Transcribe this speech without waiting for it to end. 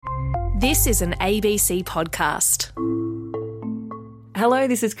This is an ABC podcast. Hello,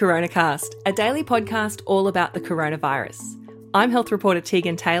 this is CoronaCast, a daily podcast all about the coronavirus. I'm health reporter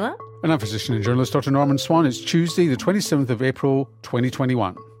Tegan Taylor. And I'm physician and journalist Dr. Norman Swan. It's Tuesday, the 27th of April,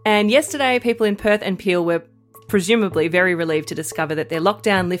 2021. And yesterday, people in Perth and Peel were presumably very relieved to discover that their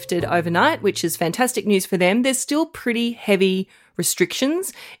lockdown lifted overnight, which is fantastic news for them. There's still pretty heavy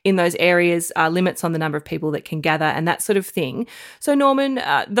restrictions in those areas, limits on the number of people that can gather and that sort of thing. So, Norman,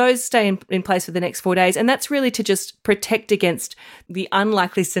 those stay in place for the next 4 days, and that's really to just protect against the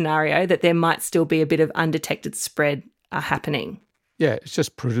unlikely scenario that there might still be a bit of undetected spread happening. Yeah, it's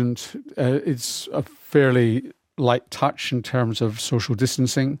just prudent. It's a fairly light touch in terms of social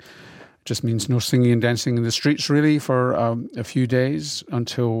distancing. Just means no singing and dancing in the streets really for a few days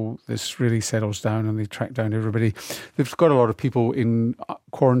until this really settles down and they track down everybody. They've got a lot of people in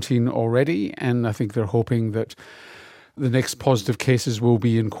quarantine already, and I think they're hoping that the next positive cases will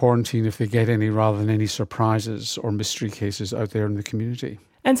be in quarantine if they get any, rather than any surprises or mystery cases out there in the community.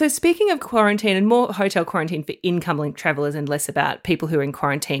 And so speaking of quarantine and more hotel quarantine for incoming travellers and less about people who are in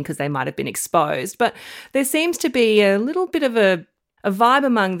quarantine because they might have been exposed, but there seems to be a little bit of a vibe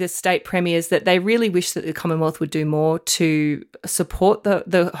among the state premiers that they really wish that the Commonwealth would do more to support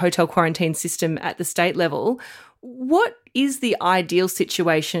the hotel quarantine system at the state level. What is the ideal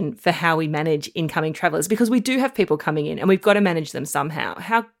situation for how we manage incoming travellers? Because we do have people coming in and we've got to manage them somehow.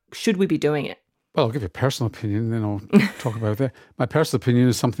 How should we be doing it? Well, I'll give you a personal opinion, then I'll talk about that. My personal opinion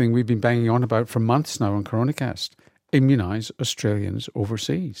is something we've been banging on about for months now on CoronaCast. Immunise Australians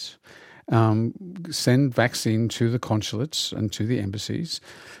overseas. Send vaccine to the consulates and to the embassies,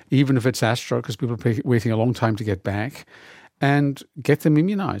 even if it's Astra, because people are waiting a long time to get back, and get them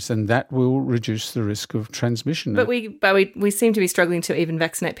immunised, and that will reduce the risk of transmission. But we seem to be struggling to even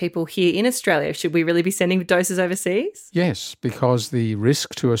vaccinate people here in Australia. Should we really be sending doses overseas? Yes, because the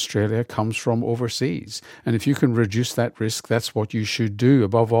risk to Australia comes from overseas, and if you can reduce that risk, that's what you should do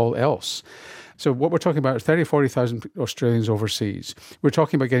above all else. So what we're talking about is 30,000 or 40,000 Australians overseas. We're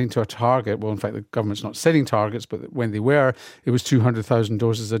talking about getting to a target. Well, in fact, the government's not setting targets, but when they were, it was 200,000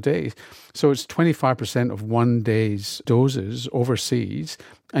 doses a day. So it's 25% of one day's doses overseas,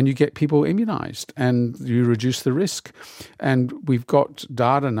 and you get people immunised and you reduce the risk. And we've got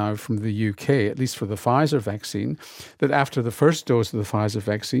data now from the UK, at least for the Pfizer vaccine, that after the first dose of the Pfizer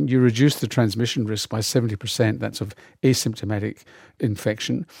vaccine, you reduce the transmission risk by 70%. That's of asymptomatic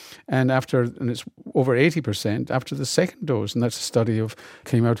infection. And it's over 80% after the second dose. And that's a study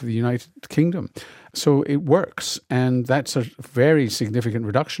came out of the United Kingdom. So it works. And that's a very significant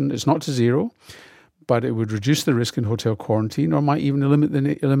reduction. It's not to zero, but it would reduce the risk in hotel quarantine, or might even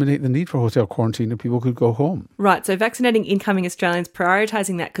eliminate the need for hotel quarantine if people could go home. Right, so vaccinating incoming Australians,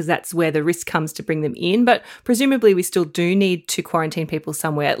 prioritising that because that's where the risk comes to bring them in. But presumably we still do need to quarantine people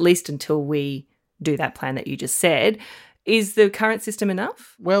somewhere, at least until we do that plan that you just said. Is the current system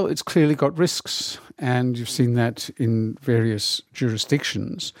enough? Well, it's clearly got risks, and you've seen that in various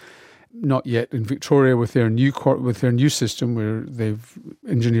jurisdictions. Not yet in Victoria with their new system where they've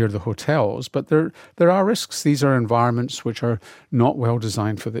engineered the hotels, but there are risks. These are environments which are not well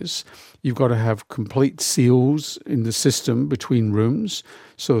designed for this. You've got to have complete seals in the system between rooms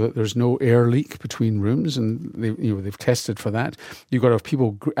so that there's no air leak between rooms, and they've tested for that. You've got to have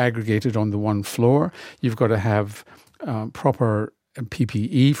people aggregated on the one floor. You've got to have proper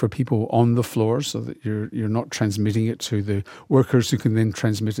PPE for people on the floor so that you're not transmitting it to the workers who can then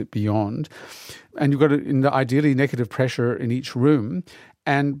transmit it beyond. And you've got ideally negative pressure in each room.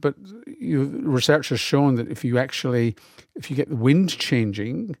 But research has shown that if you get the wind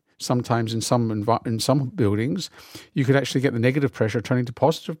changing, sometimes in some buildings, you could actually get the negative pressure turning to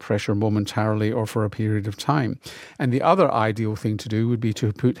positive pressure momentarily or for a period of time. And the other ideal thing to do would be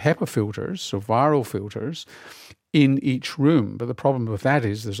to put HEPA filters, so viral filters, in each room. But the problem with that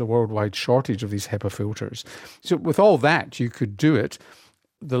is there's a worldwide shortage of these HEPA filters. So with all that, you could do it.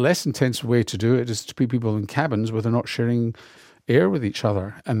 The less intense way to do it is to put people in cabins where they're not sharing air with each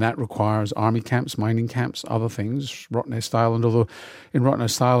other. And that requires army camps, mining camps, other things, Rottnest Island. Although in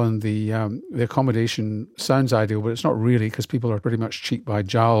Rottnest Island, the accommodation sounds ideal, but it's not really, because people are pretty much cheek by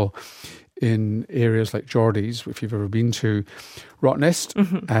jowl in areas like Geordie's. If you've ever been to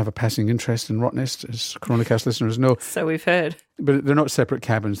Rottnest, I have a passing interest in Rottnest, as CoronaCast listeners know. So we've heard. But they're not separate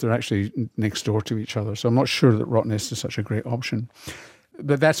cabins, they're actually next door to each other. So I'm not sure that Rottnest is such a great option.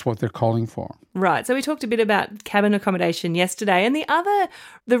 But that's what they're calling for. Right. So we talked a bit about cabin accommodation yesterday, and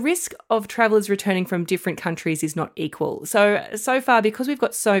the risk of travellers returning from different countries is not equal. So far, because we've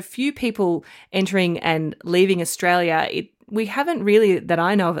got so few people entering and leaving Australia, we haven't really, that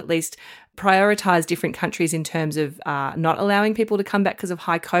I know of at least, prioritise different countries in terms of not allowing people to come back because of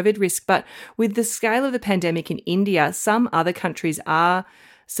high COVID risk. But with the scale of the pandemic in India, some other countries are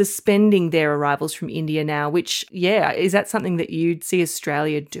suspending their arrivals from India now, which, is that something that you'd see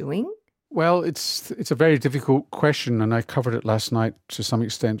Australia doing? Well, it's a very difficult question, and I covered it last night to some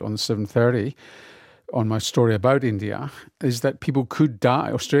extent on the 7:30 on my story about India, is that people could die,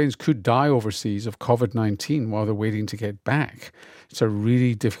 Australians could die overseas of COVID-19 while they're waiting to get back. It's a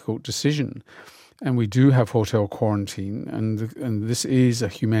really difficult decision. And we do have hotel quarantine, and this is a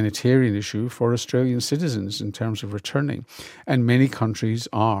humanitarian issue for Australian citizens in terms of returning. And many countries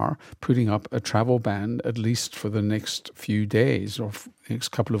are putting up a travel ban, at least for the next few days or next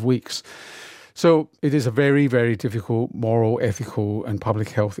couple of weeks. So it is a very, very difficult moral, ethical and public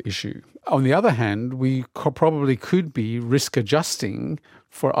health issue. On the other hand, we probably could be risk adjusting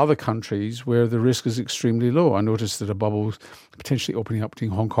for other countries where the risk is extremely low. I noticed that a bubble is potentially opening up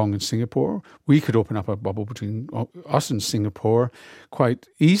between Hong Kong and Singapore. We could open up a bubble between us and Singapore quite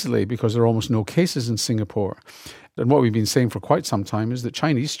easily because there are almost no cases in Singapore. And what we've been saying for quite some time is that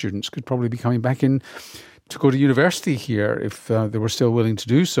Chinese students could probably be coming back in to go to university here if they were still willing to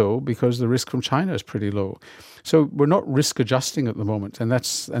do so, because the risk from China is pretty low. So we're not risk adjusting at the moment, and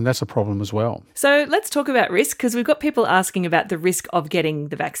that's a problem as well. So let's talk about risk, because we've got people asking about the risk of getting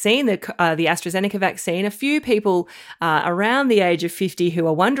the vaccine, the AstraZeneca vaccine. A few people around the age of 50 who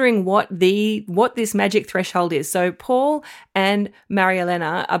are wondering what this magic threshold is. So Paul and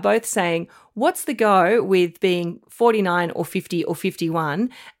Maria-Elena are both saying, what's the go with being 49 or 50 or 51,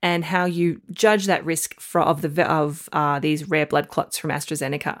 and how you judge that risk of these rare blood clots from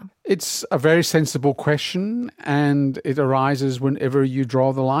AstraZeneca? It's a very sensible question, and it arises whenever you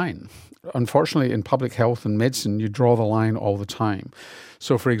draw the line. Unfortunately, in public health and medicine, you draw the line all the time.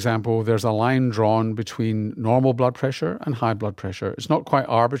 So, for example, there's a line drawn between normal blood pressure and high blood pressure. It's not quite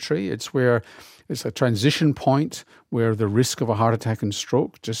arbitrary. It's a transition point where the risk of a heart attack and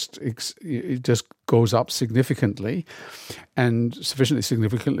stroke just goes up significantly, and sufficiently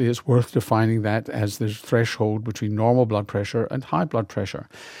significantly it's worth defining that as the threshold between normal blood pressure and high blood pressure.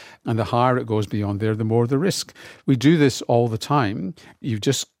 And the higher it goes beyond there, the more the risk. We do this all the time. You've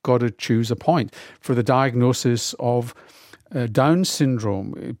just got to choose a point. For the diagnosis of Down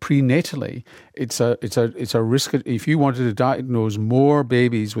syndrome prenatally, it's a risk. If you wanted to diagnose more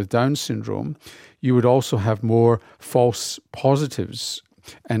babies with Down syndrome, you would also have more false positives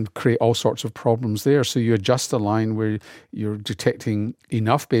and create all sorts of problems there. So you adjust a line where you're detecting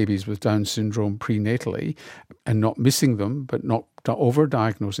enough babies with Down syndrome prenatally and not missing them, but not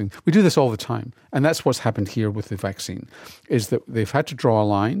over-diagnosing. We do this all the time. And that's what's happened here with the vaccine, is that they've had to draw a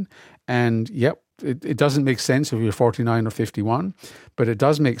line, and it doesn't make sense if you're 49 or 51, but it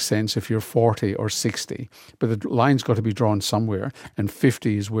does make sense if you're 40 or 60. But the line's got to be drawn somewhere, and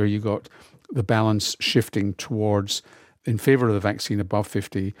 50 is where you got the balance shifting towards in favour of the vaccine above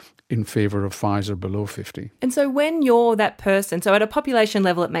 50, in favour of Pfizer below 50. And so when you're that person, so at a population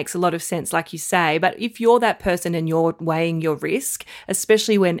level it makes a lot of sense, like you say, but if you're that person and you're weighing your risk,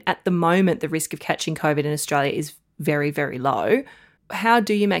 especially when at the moment the risk of catching COVID in Australia is very, very low, how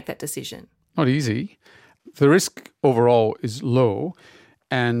do you make that decision? Not easy. The risk overall is low,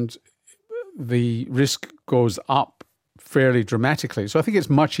 and the risk goes up fairly dramatically. So I think it's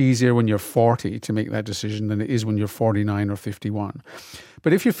much easier when you're 40 to make that decision than it is when you're 49 or 51.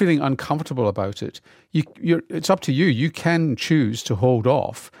 But if you're feeling uncomfortable about it, it's up to you. You can choose to hold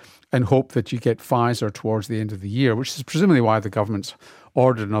off and hope that you get Pfizer towards the end of the year, which is presumably why the government's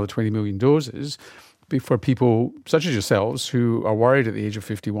ordered another 20 million doses for people such as yourselves who are worried at the age of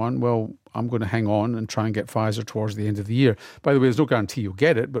 51. Well, I'm going to hang on and try and get Pfizer towards the end of the year. By the way, there's no guarantee you'll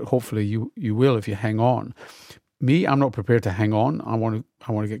get it, but hopefully you will if you hang on. Me, I'm not prepared to hang on. I want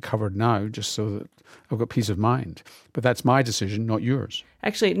to get covered now just so that I've got peace of mind. But that's my decision, not yours.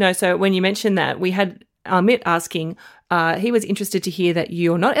 Actually, no. So when you mentioned that, we had Amit asking, he was interested to hear that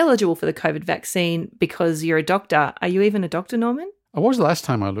you're not eligible for the COVID vaccine because you're a doctor. Are you even a doctor, Norman? I was the last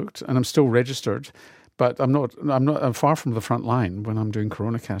time I looked, and I'm still registered. But I'm far from the front line when I'm doing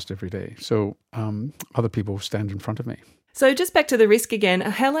CoronaCast every day. So other people stand in front of me. So just back to the risk again,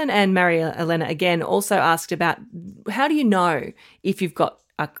 Helen and Maria-Elena again also asked about how do you know if you've got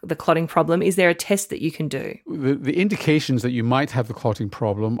the clotting problem? Is there a test that you can do? The indications that you might have the clotting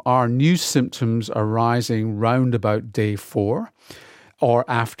problem are new symptoms arising round about day 4 or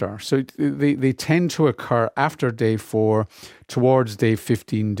after. So they tend to occur after day 4 towards day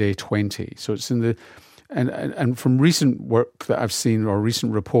 15, day 20. So it's in the... And from recent work that I've seen or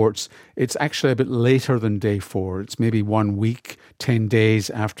recent reports, it's actually a bit later than day 4. It's maybe 1 week, 10 days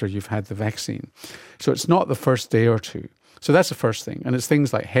after you've had the vaccine. So it's not the first day or two. So that's the first thing. And it's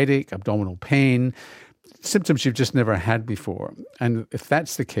things like headache, abdominal pain, symptoms you've just never had before. And if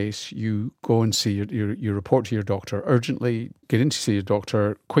that's the case, you go and see you report to your doctor urgently, get in to see your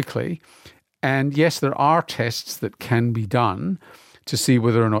doctor quickly. And yes, there are tests that can be done to see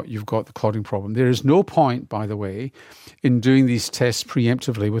whether or not you've got the clotting problem. There is no point, by the way, in doing these tests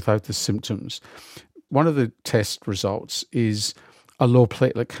preemptively without the symptoms. One of the test results is a low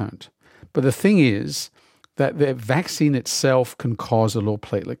platelet count. But the thing is that the vaccine itself can cause a low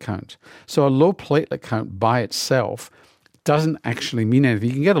platelet count. So a low platelet count by itself doesn't actually mean anything.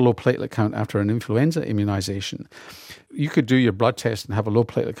 You can get a low platelet count after an influenza immunization. You could do your blood test and have a low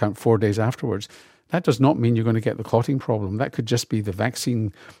platelet count 4 days afterwards. That does not mean you're going to get the clotting problem. That could just be the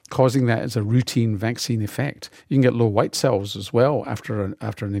vaccine causing that as a routine vaccine effect. You can get low white cells as well after an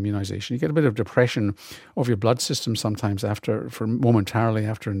immunization. You get a bit of depression of your blood system sometimes momentarily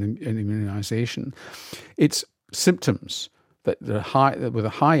after an immunization. It's symptoms that with a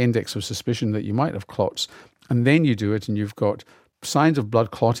high index of suspicion that you might have clots, and then you do it and you've got signs of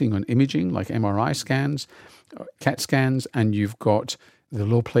blood clotting on imaging like MRI scans, CAT scans, and you've got the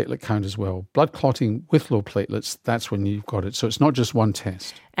low platelet count as well. Blood clotting with low platelets, that's when you've got it. So it's not just one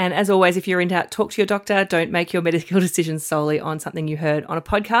test. And as always, if you're in doubt, talk to your doctor. Don't make your medical decisions solely on something you heard on a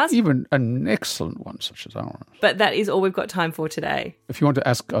podcast. Even an excellent one such as ours. But that is all we've got time for today. If you want to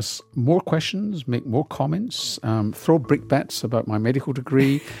ask us more questions, make more comments, throw brickbats about my medical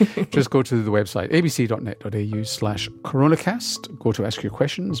degree, just go to the website abc.net.au/coronacast. Go to ask your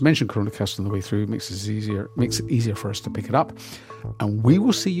questions. Mention Coronacast on the way through. Makes it easier for us to pick it up. And we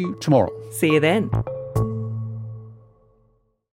will see you tomorrow. See you then.